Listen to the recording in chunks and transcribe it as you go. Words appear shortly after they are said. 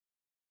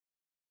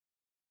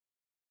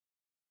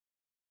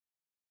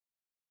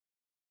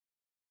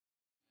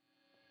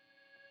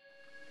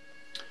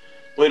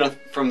Well, you know,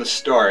 from the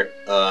start,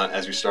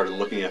 as we started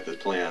looking at the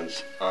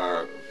plans,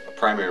 our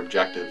primary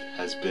objective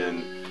has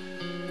been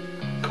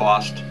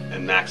cost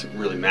and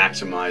really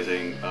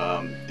maximizing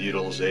the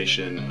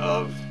utilization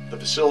of the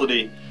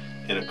facility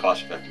in a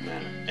cost-effective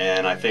manner.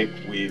 And I think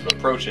we've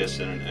approached this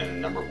in a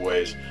number of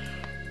ways,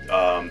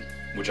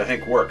 which I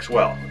think works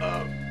well.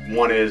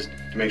 One is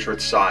to make sure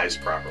it's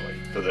sized properly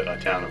for a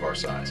town of our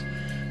size.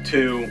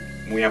 Two,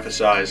 we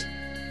emphasized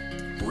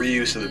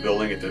reuse of the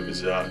building if it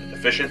was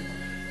efficient.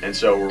 And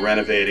so we're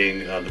renovating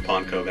the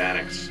Pond Cove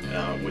Annex,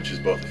 which is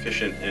both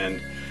efficient and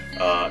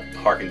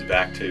harkens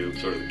back to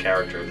sort of the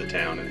character of the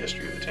town and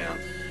history of the town.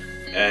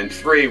 And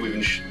three,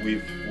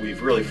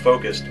 we've really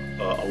focused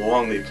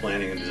along the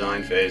planning and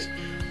design phase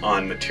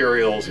on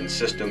materials and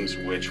systems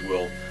which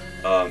will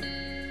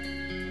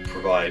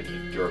provide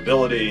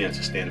durability and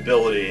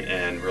sustainability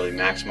and really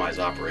maximize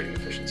operating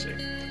efficiency.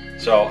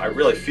 So I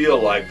really feel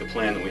like the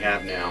plan that we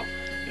have now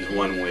is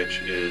one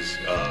which is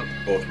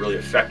both really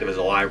effective as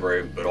a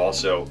library, but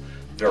also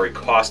very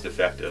cost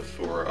effective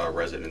for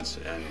residents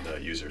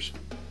and users.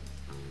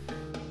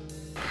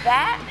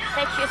 That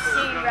you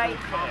see right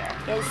there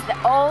is the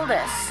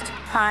oldest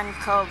Pond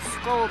Cove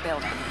School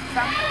building.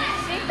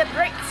 See the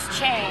bricks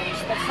change,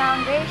 the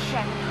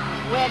foundation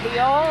where the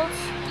old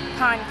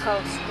Pond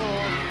Cove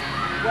School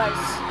was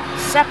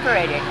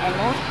separated and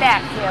moved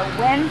back here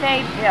when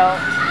they built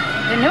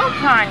the new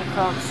Pond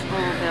Cove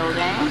School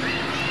building,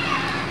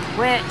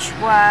 which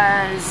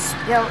was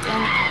built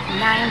in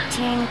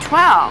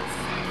 1912.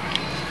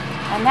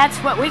 And that's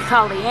what we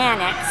call the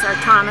Annex, or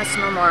Thomas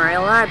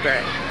Memorial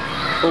Library.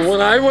 Well,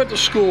 when I went to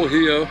school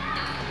here,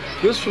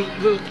 this was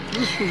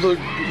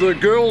the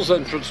girls'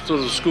 entrance to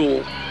the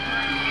school.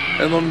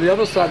 And on the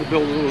other side of the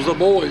building was the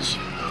boys.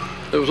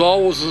 There was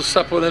always a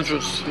separate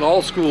entrance in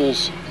all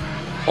schools.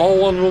 All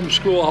one-room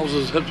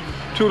schoolhouses had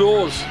two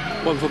doors,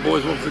 one for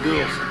boys, one for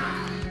girls.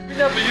 We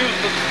never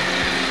used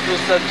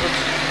this entrance,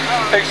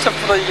 except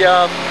for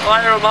the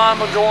fire alarm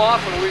would go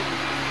off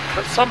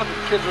and some of the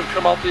kids would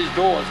come out these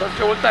doors. That's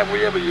the only time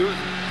we ever used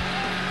it.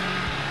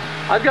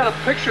 I've got a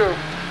picture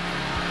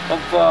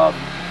of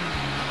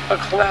a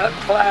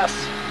class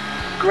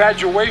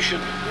graduation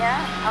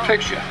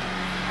picture.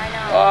 I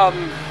know.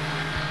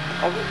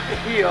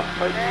 Here,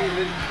 right in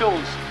these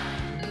pillars.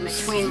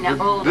 Between the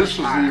old This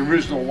was the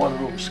original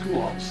one-room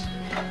schoolhouse,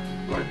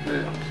 right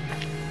there.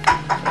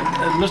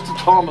 And Mr.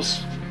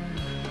 Thomas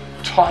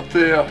taught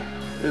there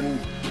in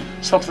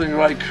something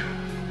like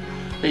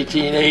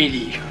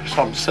 1880,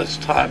 some such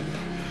time.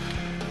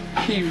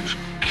 He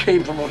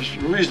came from a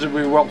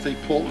reasonably wealthy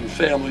Portland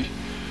family,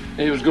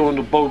 and he was going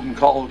to Bowdoin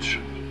College.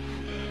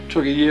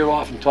 Took a year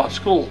off and taught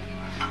school.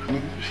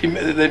 He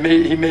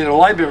made a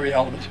library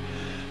out of it,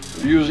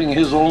 using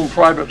his own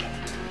private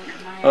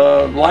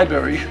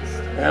library,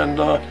 and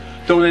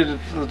donated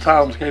to the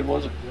town's Cape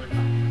was it.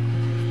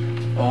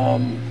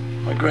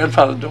 My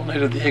grandfather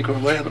donated the acre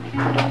of land that we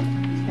put on.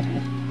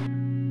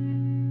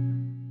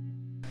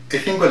 I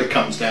think what it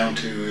comes down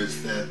to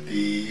is that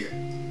the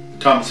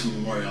Thomas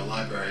Memorial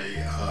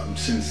Library,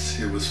 since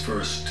it was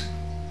first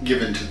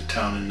given to the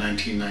town in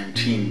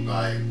 1919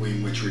 by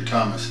William Witchery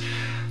Thomas,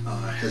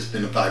 has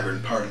been a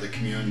vibrant part of the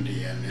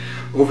community. And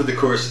over the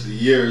course of the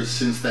years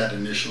since that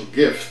initial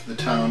gift, the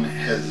town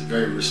has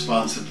very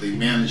responsibly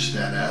managed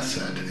that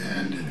asset,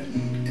 and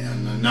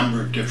on a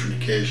number of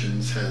different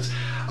occasions has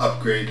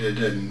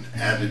upgraded and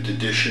added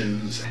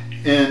additions.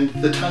 And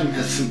the time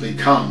has simply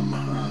come,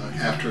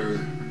 after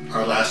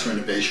our last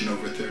renovation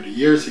over 30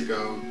 years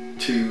ago,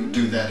 to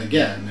do that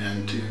again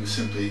and to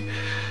simply,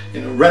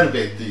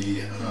 renovate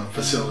the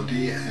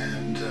facility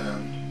and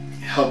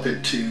help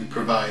it to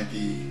provide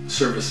the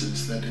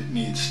services that it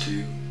needs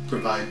to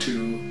provide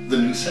to the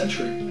new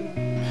century.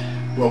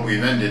 What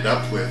we've ended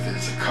up with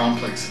is a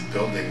complex of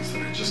buildings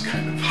that are just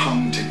kind of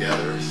hung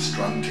together,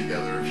 strung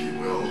together, if you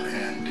will,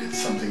 and it's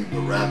something of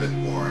a rabbit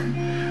warren.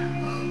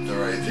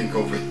 There are, I think,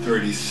 over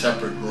 30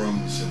 separate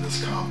rooms in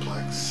this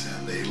complex,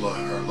 and they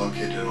are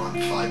located on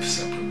 5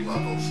 separate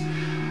levels.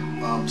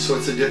 So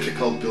it's a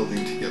difficult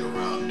building to get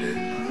around in.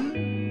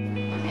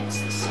 And it's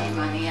the same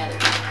on the other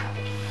side.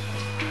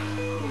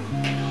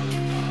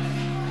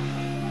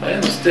 I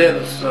understand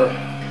it's,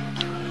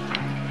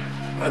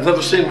 I've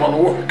never seen one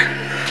work.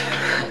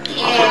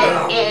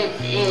 It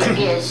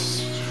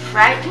is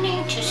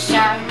frightening to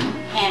some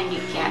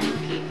handicapped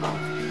people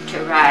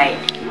to ride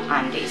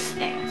on these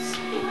things.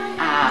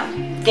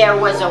 There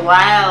was a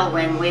while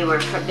when we were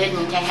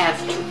forbidden to have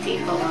 2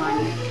 people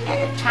on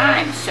at a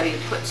time, so you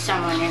put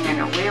someone in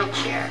a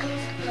wheelchair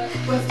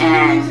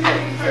and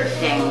the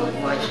thing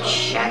would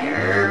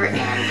shudder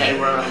and they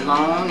were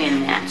alone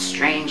in that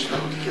strange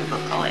little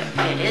cubicle.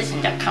 It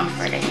isn't a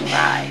comforting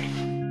ride.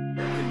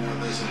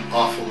 There's an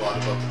awful lot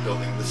about the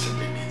building that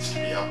simply needs to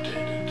be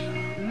updated.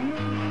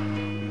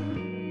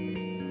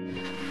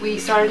 We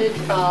started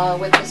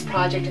with this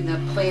project in the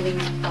planning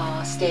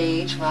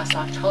stage last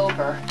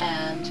October,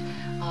 and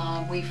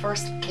we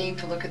first came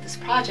to look at this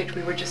project.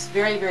 We were just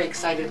very, very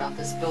excited about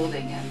this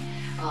building, and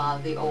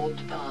the old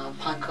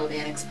Pond Cove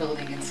Annex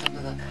building and some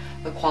of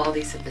the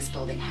qualities that this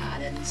building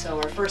had. And so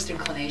our first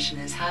inclination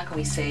is, how can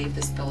we save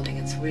this building?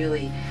 It's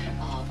really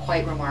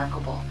quite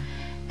remarkable.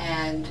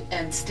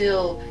 And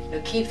still, you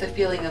know, keep the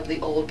feeling of the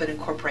old but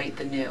incorporate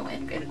the new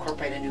and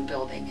incorporate a new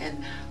building.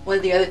 And one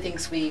of the other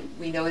things we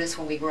noticed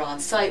when we were on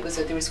site was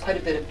that there was quite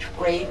a bit of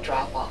grade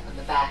drop off on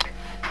the back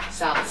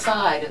south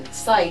side of the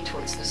site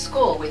towards the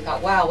school. We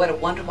thought, wow, what a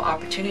wonderful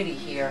opportunity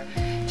here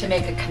to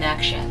make a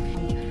connection.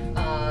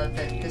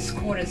 This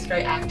corner is a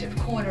very active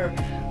corner,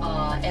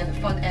 and the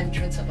front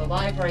entrance of the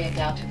library and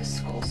down to the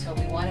school. So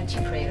we wanted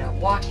to create a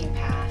walking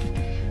path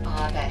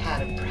that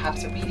had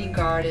perhaps a reading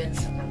garden,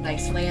 some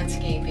nice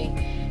landscaping,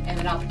 and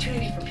an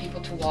opportunity for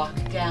people to walk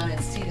down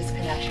and see this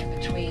connection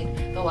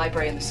between the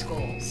library and the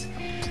schools.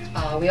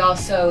 We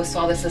also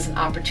saw this as an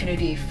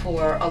opportunity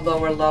for a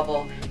lower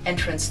level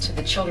entrance to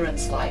the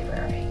children's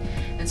library.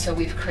 And so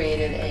we've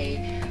created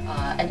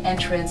an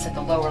entrance at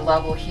the lower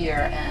level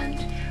here, and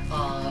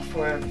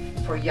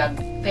for young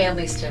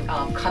families to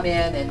come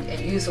in and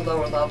use the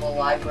lower level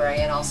library,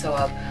 and also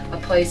a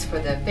place for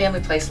the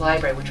Family Place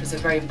Library, which was a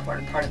very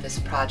important part of this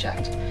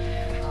project.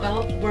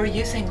 Well, we're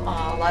using a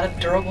lot of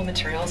durable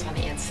materials on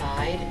the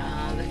inside.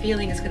 The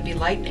feeling is going to be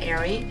light and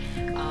airy,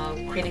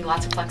 creating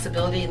lots of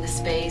flexibility in the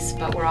space,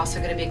 but we're also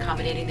going to be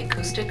accommodating the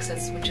acoustics,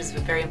 which is a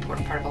very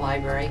important part of a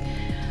library.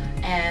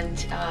 And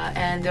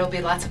there'll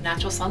be lots of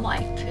natural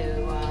sunlight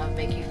to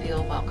make you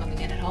feel welcoming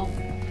in at home.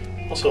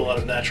 Also a lot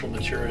of natural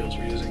materials.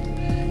 We're using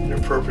in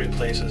appropriate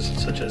places,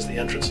 such as the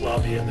entrance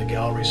lobby and the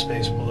gallery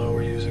space below.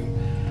 We're using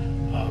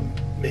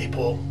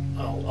maple,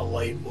 a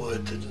light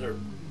wood, or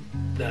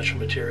natural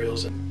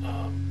materials, and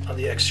on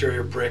the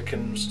exterior brick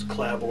and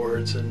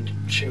clapboards and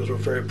shingles were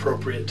very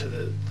appropriate to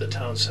the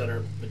town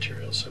center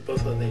materials. So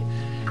both on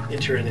the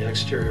interior and the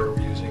exterior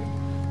we're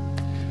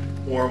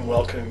using warm,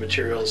 welcoming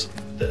materials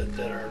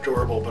that are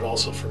durable but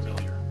also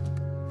familiar.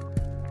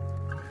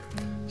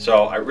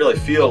 So I really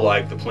feel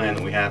like the plan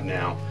that we have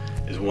now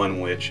is one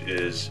which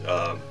is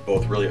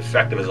both really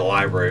effective as a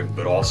library,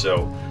 but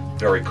also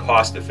very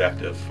cost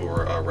effective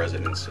for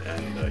residents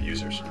and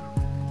users.